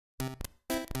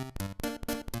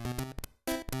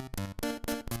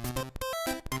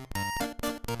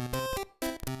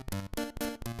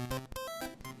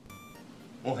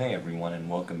Well, hey everyone, and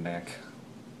welcome back.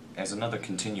 As another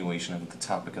continuation of the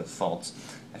topic of faults,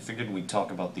 I figured we'd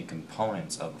talk about the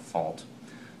components of a fault.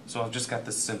 So I've just got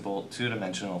this simple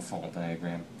two-dimensional fault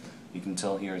diagram. You can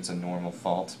tell here it's a normal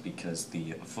fault because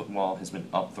the footwall has been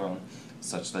upthrown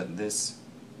such that this,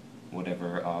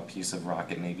 whatever piece of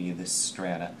rock it may be, this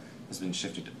strata, has been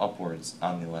shifted upwards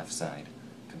on the left side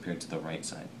compared to the right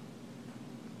side.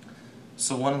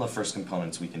 So one of the first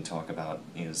components we can talk about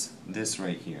is this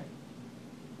right here.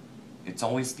 It's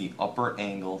always the upper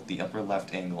angle, the upper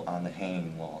left angle on the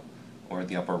hanging wall, or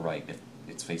the upper right if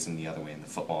it's facing the other way and the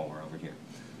footwall were over here.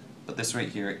 But this right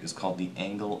here is called the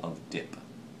angle of dip.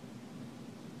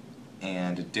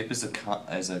 And dip is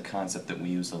a concept that we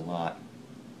use a lot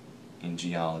in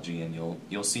geology, and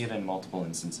you'll see it in multiple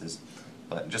instances.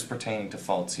 But just pertaining to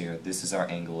faults here, this is our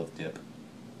angle of dip.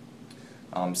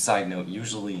 Side note,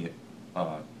 usually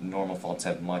normal faults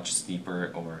have much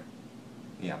steeper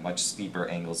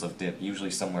angles of dip,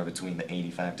 usually somewhere between the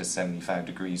 85 to 75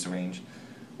 degrees range,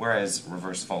 whereas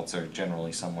reverse faults are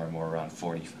generally somewhere more around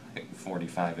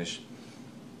 45-ish,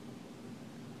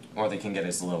 or they can get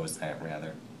as low as that,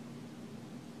 rather.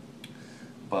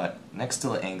 But next to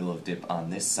the angle of dip on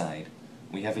this side,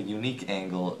 we have a unique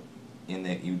angle in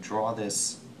that you draw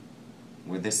this,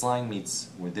 where this line meets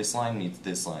this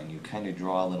line, you kind of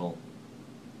draw a little,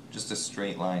 just a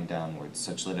straight line downwards,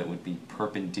 such that it would be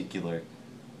perpendicular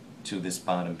to this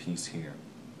bottom piece here.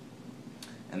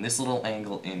 And this little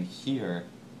angle in here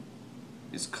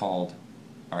is called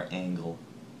our angle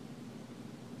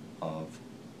of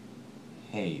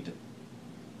Hade.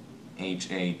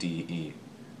 H-A-D-E.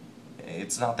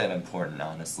 It's not that important,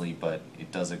 honestly, but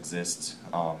it does exist.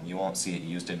 You won't see it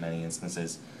used in many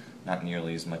instances, not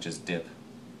nearly as much as dip.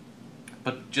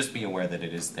 But just be aware that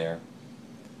it is there.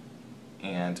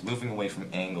 And moving away from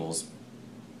angles,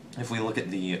 if we look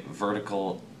at the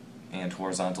vertical and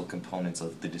horizontal components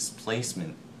of the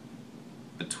displacement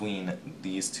between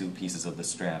these two pieces of the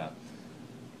strata,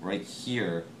 right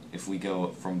here, if we go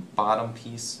from bottom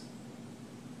piece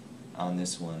on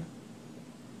this one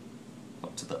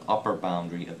up to the upper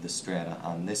boundary of the strata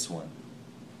on this one,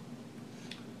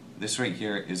 this right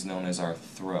here is known as our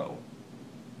throw.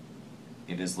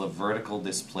 It is the vertical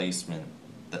displacement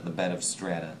that the bed of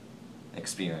strata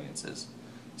experiences.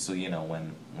 So you know,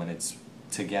 when it's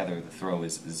together, the throw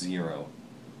is 0.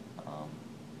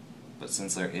 But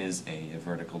since there is a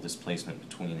vertical displacement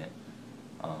between it,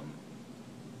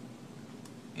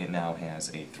 it now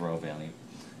has a throw value.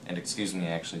 And excuse me,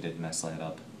 I actually did mess that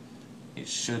up. It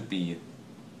should be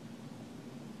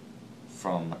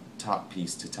from top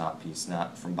piece to top piece,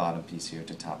 not from bottom piece here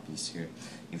to top piece here.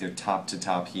 Either top to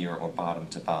top here or bottom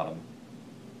to bottom.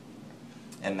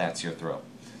 And that's your throw.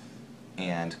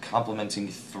 And complementing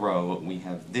throw, we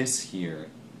have this here.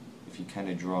 If you kind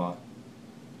of draw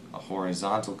a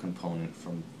horizontal component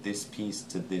from this piece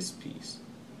to this piece,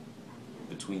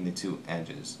 between the two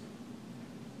edges.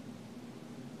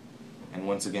 And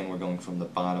once again, we're going from the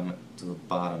bottom to the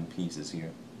bottom pieces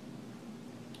here.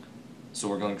 So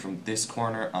we're going from this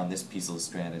corner on this piece of the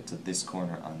strata to this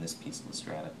corner on this piece of the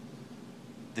strata.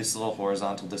 This little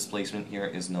horizontal displacement here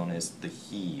is known as the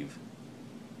heave,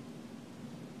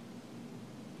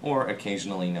 or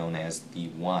occasionally known as the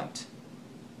want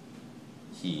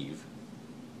heave.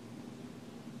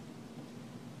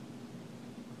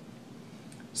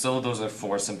 So those are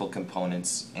four simple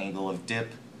components: angle of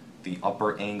dip, the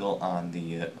upper angle on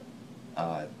the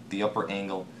upper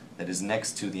angle that is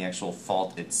next to the actual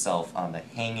fault itself on the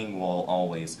hanging wall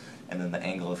always, and then the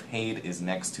angle of Hade is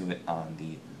next to it on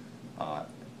the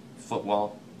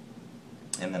footwall,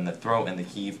 and then the throw and the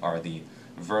heave are the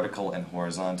vertical and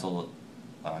horizontal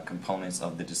components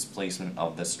of the displacement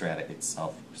of the strata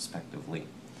itself, respectively.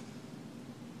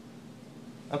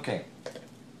 Okay,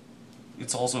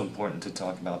 it's also important to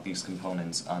talk about these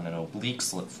components on an oblique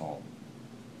slip fault,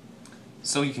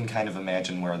 so you can kind of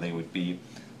imagine where they would be.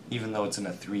 Even though it's in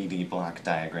a 3D block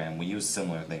diagram, we use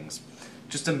similar things.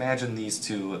 Just imagine these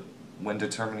two, when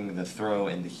determining the throw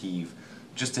and the heave,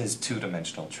 just as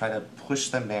two-dimensional. Try to push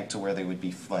them back to where they would be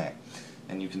flat.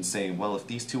 And you can say, well, if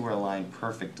these two were aligned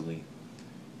perfectly,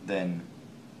 then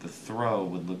the throw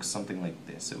would look something like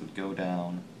this. It would go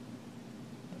down,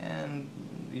 and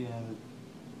yeah,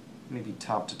 maybe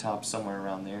top to top, somewhere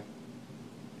around there.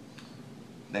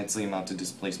 That's the amount of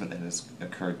displacement that has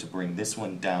occurred to bring this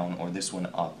one down or this one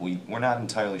up. We're not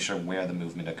entirely sure where the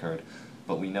movement occurred,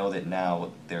 but we know that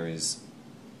now there is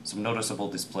some noticeable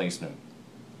displacement.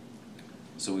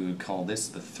 So we would call this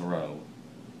the throw,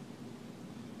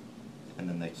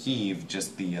 heave,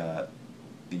 just the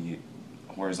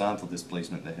horizontal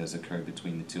displacement that has occurred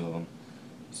between the two of them.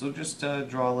 So just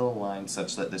draw a little line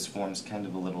such that this forms kind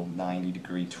of a little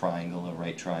 90-degree triangle, a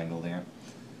right triangle there.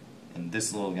 And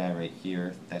this little guy right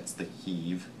here, that's the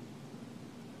heave.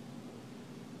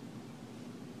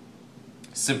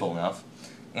 Simple enough.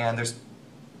 And there's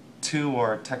two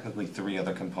or technically three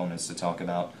other components to talk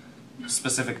about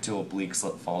specific to oblique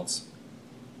slip faults.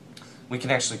 We can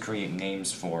actually create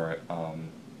names for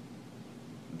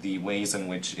the ways in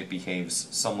which it behaves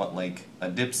somewhat like a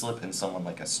dip slip and somewhat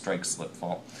like a strike slip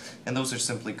fault. And those are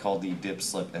simply called the dip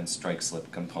slip and strike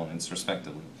slip components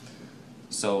respectively.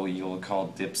 So you'll recall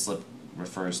dip slip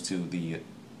refers to the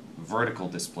vertical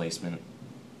displacement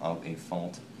of a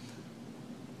fault.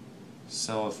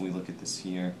 So if we look at this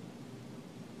here,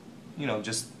 you know,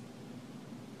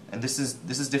 and this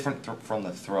is different from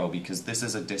the throw, because this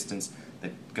is a distance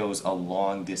that goes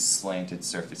along this slanted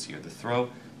surface here. The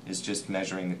throw is just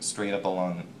measuring straight up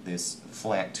along this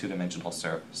flat two-dimensional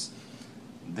surface.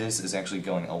 This is actually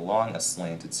going along a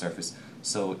slanted surface,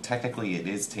 so technically it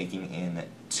is taking in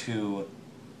two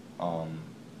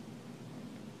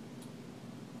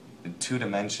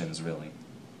dimensions, really.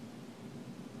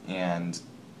 And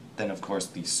then, of course,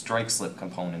 the strike slip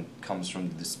component comes from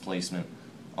the displacement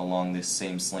along this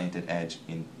same slanted edge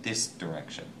in this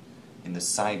direction, in the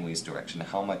sideways direction.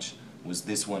 How much was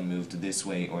this one moved this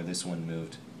way or this one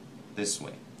moved this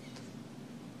way?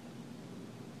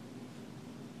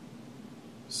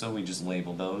 So we just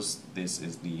label those. This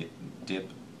is the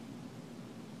dip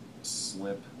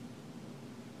slip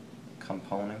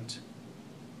component,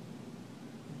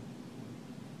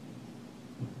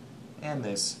 and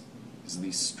this is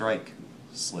the strike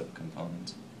slip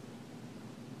component.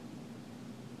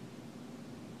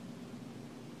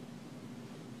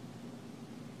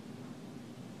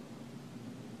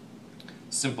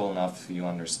 Simple enough if you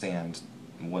understand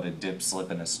what a dip slip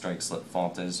and a strike slip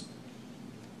fault is.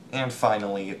 And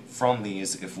finally, from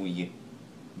these, if we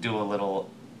do a little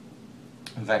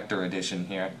vector addition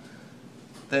here,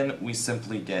 then we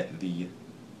simply get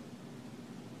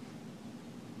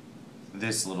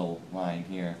this little line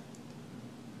here,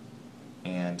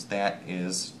 and that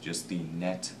is just the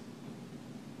net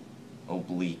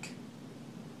oblique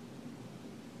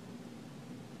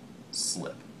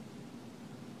slip.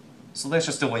 So that's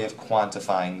just a way of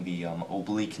quantifying the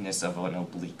obliqueness of an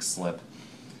oblique slip.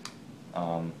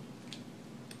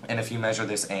 And if you measure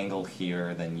this angle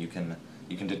here, then you can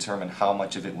determine how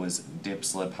much of it was dip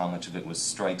slip, how much of it was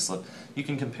strike slip. You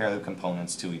can compare the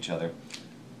components to each other.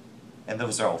 And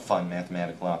those are all fun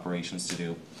mathematical operations to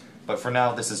do. But for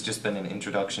now, this has just been an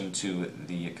introduction to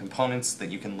the components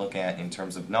that you can look at in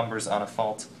terms of numbers on a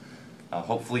fault.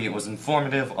 Hopefully it was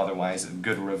informative, otherwise a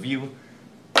good review.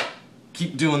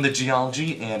 Keep doing the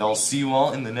geology, and I'll see you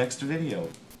all in the next video.